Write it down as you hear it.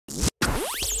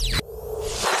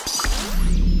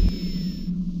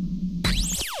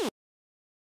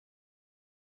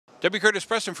W. Curtis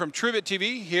Preston from CeBIT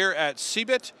TV here at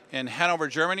CeBIT in Hanover,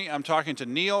 Germany. I'm talking to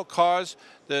Neil Cause,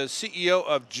 the CEO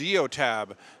of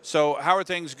Geotab. So how are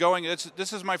things going?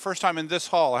 This is my first time in this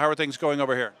hall. How are things going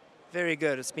over here? Very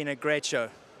good. It's been a great show.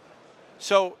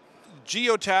 So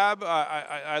Geotab,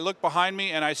 I look behind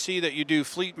me and I see that you do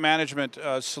fleet management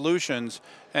solutions.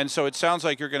 And so it sounds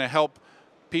like you're going to help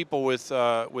people with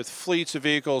fleets of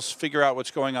vehicles figure out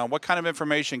what's going on. What kind of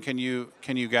information can you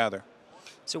gather?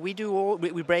 So we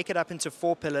break it up into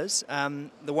 4 pillars.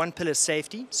 The one pillar is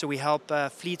safety. So we help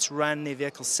fleets run their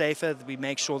vehicles safer. We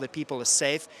make sure that people are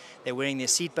safe. They're wearing their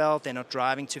seatbelt. They're not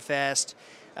driving too fast.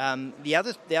 The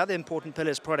other important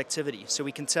pillar is productivity. So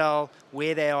we can tell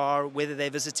where they are, whether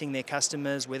they're visiting their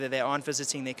customers, whether they aren't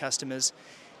visiting their customers.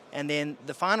 And then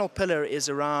the final pillar is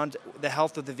around the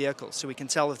health of the vehicle. So we can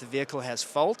tell if the vehicle has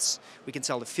faults, we can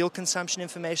tell the fuel consumption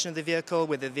information of the vehicle,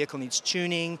 whether the vehicle needs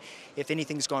tuning, if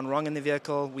anything's gone wrong in the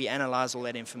vehicle, we analyze all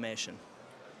that information.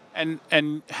 And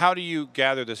how do you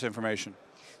gather this information?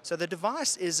 So the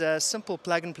device is a simple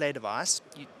plug-and-play device.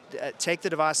 You take the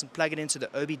device and plug it into the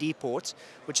OBD port,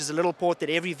 which is a little port that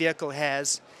every vehicle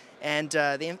has, and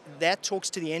that talks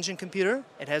to the engine computer.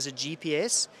 It has a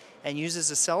GPS and uses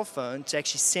a cell phone to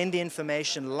actually send the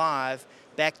information live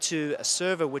back to a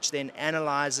server, which then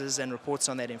analyzes and reports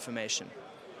on that information.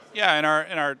 Yeah, in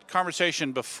our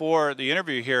conversation before the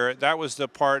interview here, that was the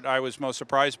part I was most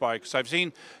surprised by, because I've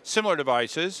seen similar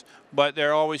devices, but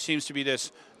there always seems to be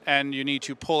this, and you need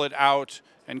to pull it out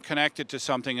and connect it to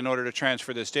something in order to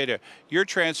transfer this data. You're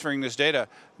transferring this data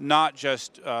not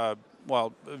just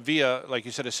via, like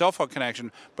you said, a cell phone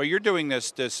connection, but you're doing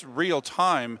this real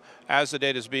time as the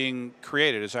data is being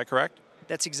created. Is that correct?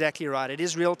 That's exactly right. It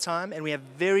is real time, and we have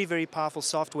very, very powerful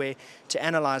software to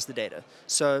analyze the data.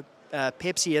 So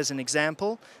Pepsi, as an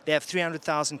example, they have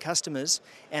 300,000 customers,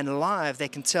 and live they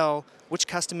can tell which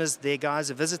customers their guys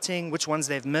are visiting, which ones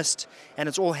they've missed, and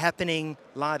it's all happening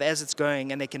live as it's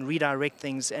going, and they can redirect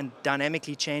things and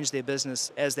dynamically change their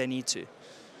business as they need to.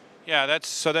 Yeah,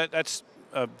 that's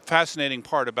a fascinating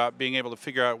part about being able to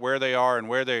figure out where they are and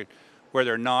where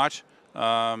they're not.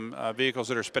 Vehicles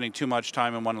that are spending too much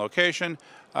time in one location.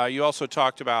 You also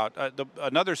talked about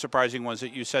another surprising one is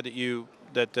that you said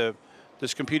that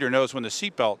this computer knows when the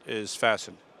seatbelt is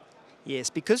fastened. Yes,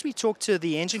 because we talk to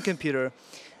the engine computer,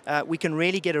 we can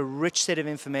really get a rich set of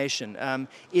information.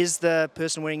 Is the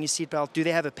person wearing your seatbelt? Do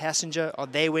they have a passenger? Are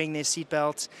they wearing their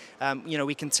seatbelt?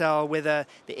 We can tell whether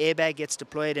the airbag gets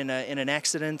deployed in an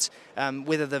accident,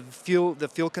 whether the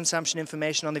fuel consumption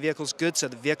information on the vehicle is good, so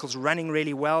the vehicle's running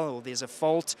really well, or there's a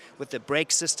fault with the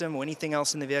brake system or anything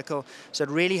else in the vehicle. So it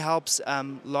really helps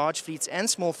large fleets and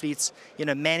small fleets,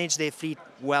 manage their fleet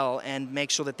well and make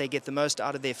sure that they get the most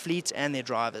out of their fleet and their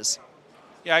drivers.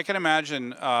 Yeah, I can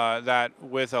imagine that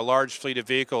with a large fleet of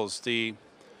vehicles, the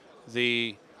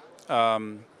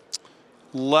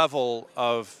level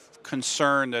of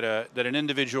concern that an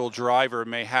individual driver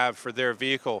may have for their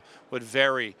vehicle would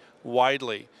vary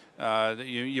widely.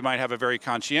 You might have a very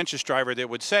conscientious driver that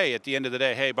would say at the end of the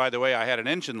day, hey, by the way, I had an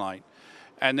engine light.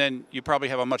 And then you probably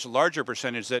have a much larger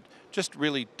percentage that just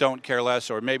really don't care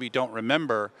less or maybe don't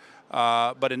remember.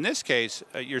 But in this case,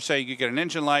 you're saying you get an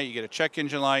engine light, you get a check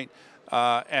engine light,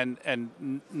 and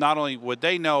not only would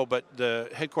they know, but the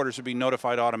headquarters would be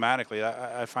notified automatically.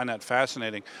 I find that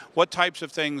fascinating. What types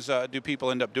of things do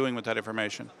people end up doing with that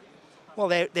information? Well,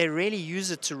 they really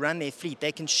use it to run their fleet.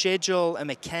 They can schedule a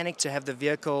mechanic to have the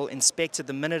vehicle inspected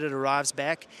the minute it arrives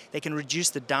back. They can reduce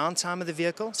the downtime of the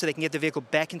vehicle, so they can get the vehicle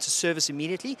back into service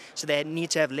immediately, so they need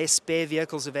to have less spare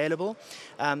vehicles available.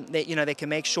 They can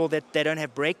make sure that they don't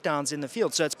have breakdowns in the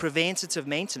field, so it's preventative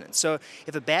maintenance. So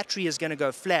if a battery is going to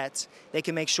go flat, they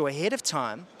can make sure ahead of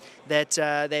time that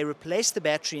they replace the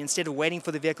battery instead of waiting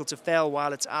for the vehicle to fail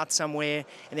while it's out somewhere,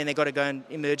 and then they've got to go and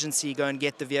go and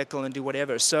get the vehicle and do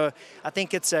whatever. So I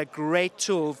think it's a great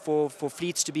tool for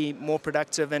fleets to be more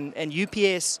productive, and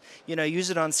UPS, use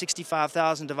it on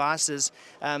 65,000 devices.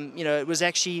 It was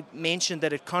actually mentioned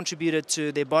that it contributed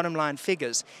to their bottom line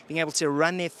figures, being able to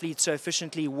run their fleet so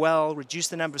efficiently well, reduce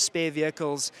the number of spare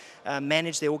vehicles,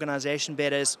 manage their organization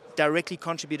better, has directly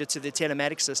contributed to the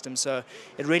telematics system. So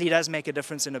it really does make a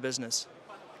difference in a business.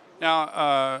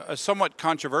 Now, a somewhat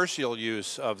controversial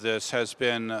use of this has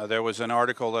been, there was an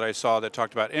article that I saw that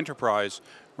talked about enterprise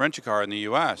rent-a-car in the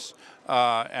U.S.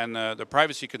 And the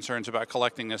privacy concerns about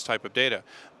collecting this type of data.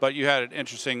 But you had an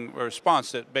interesting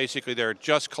response that basically they're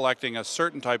just collecting a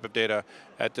certain type of data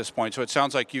at this point. So it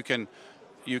sounds like you can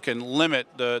limit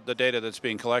the data that's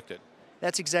being collected.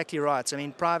 That's exactly right. I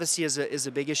mean, privacy is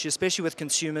a big issue, especially with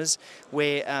consumers,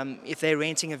 where if they're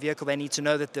renting a vehicle, they need to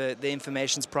know that the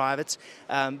information's private.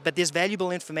 But there's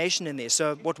valuable information in there.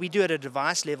 So what we do at a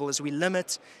device level is we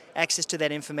limit access to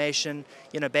that information,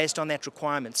 based on that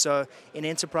requirement. So in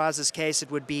Enterprise's case,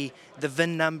 it would be the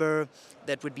VIN number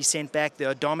that would be sent back, the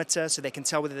odometer, so they can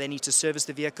tell whether they need to service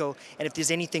the vehicle, and if there's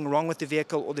anything wrong with the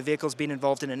vehicle or the vehicle's been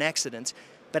involved in an accident.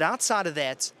 But outside of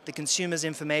that, the consumer's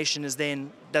information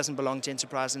doesn't belong to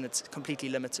Enterprise, and it's completely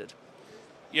limited.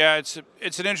 Yeah, it's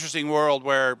an interesting world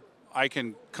where I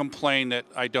can complain that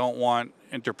I don't want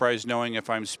Enterprise knowing if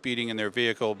I'm speeding in their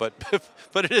vehicle, but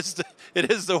it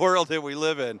is the world that we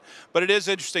live in. But it is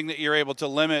interesting that you're able to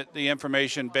limit the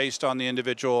information based on the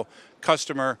individual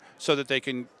customer, so that they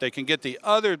can get the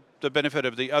benefit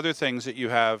of the other things that you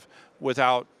have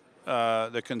without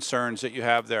the concerns that you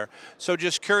have there. So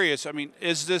just curious, I mean,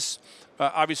 is this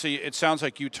obviously? It sounds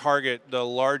like you target the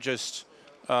largest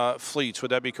fleets.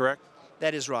 Would that be correct?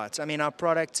 That is right. I mean, our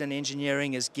product and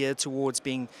engineering is geared towards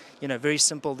being, very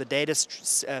simple. The data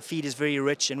feed is very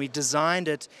rich, and we've designed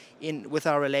it with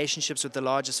our relationships with the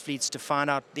largest fleets to find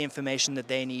out the information that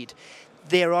they need.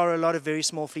 There are a lot of very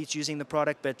small fleets using the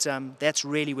product, but that's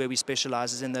really where we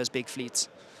specialize, is in those big fleets.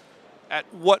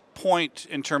 At what point,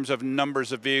 in terms of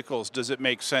numbers of vehicles, does it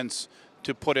make sense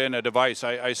to put in a device?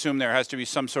 I assume there has to be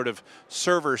some sort of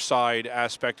server side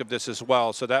aspect of this as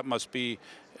well, so that must be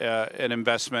an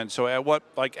investment. So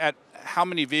at how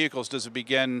many vehicles does it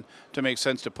begin to make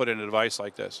sense to put in a device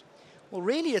like this? Well,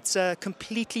 really, it's a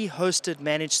completely hosted,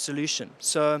 managed solution.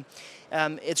 So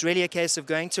it's really a case of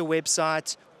going to a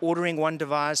website, ordering one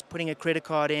device, putting a credit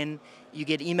card in, you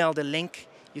get emailed a link,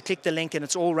 you click the link, and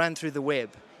it's all run through the web.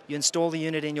 You install the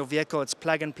unit in your vehicle, it's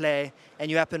plug and play, and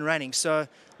you're up and running. So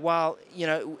while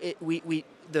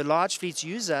the large fleets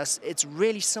use us, it's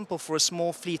really simple for a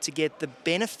small fleet to get the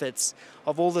benefits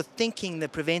of all the thinking, the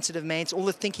preventative maintenance, all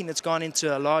the thinking that's gone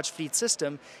into a large fleet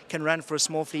system can run for a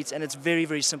small fleet, and it's very,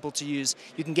 very simple to use.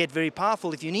 You can get very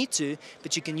powerful if you need to,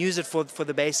 but you can use it for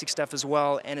the basic stuff as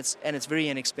well, and it's very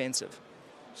inexpensive.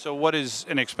 So what is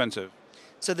inexpensive?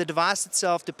 So the device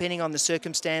itself, depending on the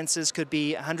circumstances, could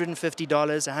be $150,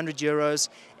 €100,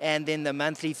 and then the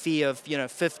monthly fee of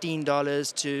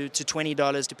 $15 to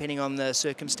 $20, depending on the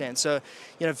circumstance. So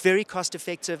very cost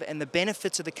effective, and the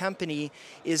benefit to the company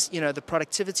is the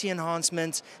productivity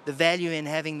enhancement, the value in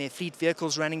having their fleet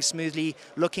vehicles running smoothly,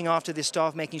 looking after their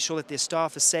staff, making sure that their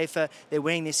staff is safer, they're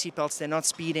wearing their seatbelts, they're not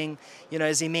speeding,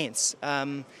 is immense.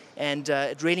 And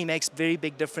it really makes a very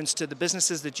big difference to the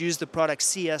businesses that use the product,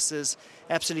 see us as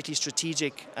absolutely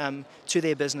strategic to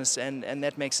their business, and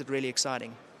that makes it really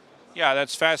exciting. Yeah,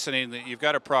 that's fascinating that you've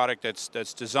got a product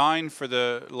that's designed for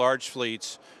the large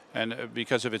fleets and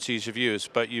because of its ease of use,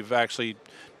 but you've actually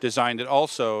designed it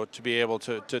also to be able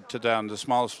to down the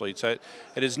smallest fleets. It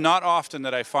is not often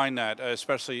that I find that,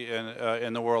 especially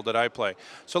in the world that I play.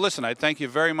 So listen, I thank you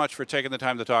very much for taking the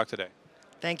time to talk today.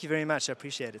 Thank you very much. I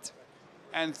appreciate it.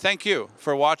 And thank you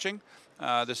for watching.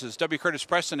 This is W. Curtis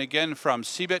Preston again from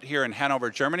CeBIT here in Hanover,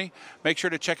 Germany. Make sure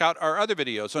to check out our other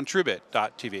videos on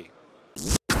TrueBit.tv.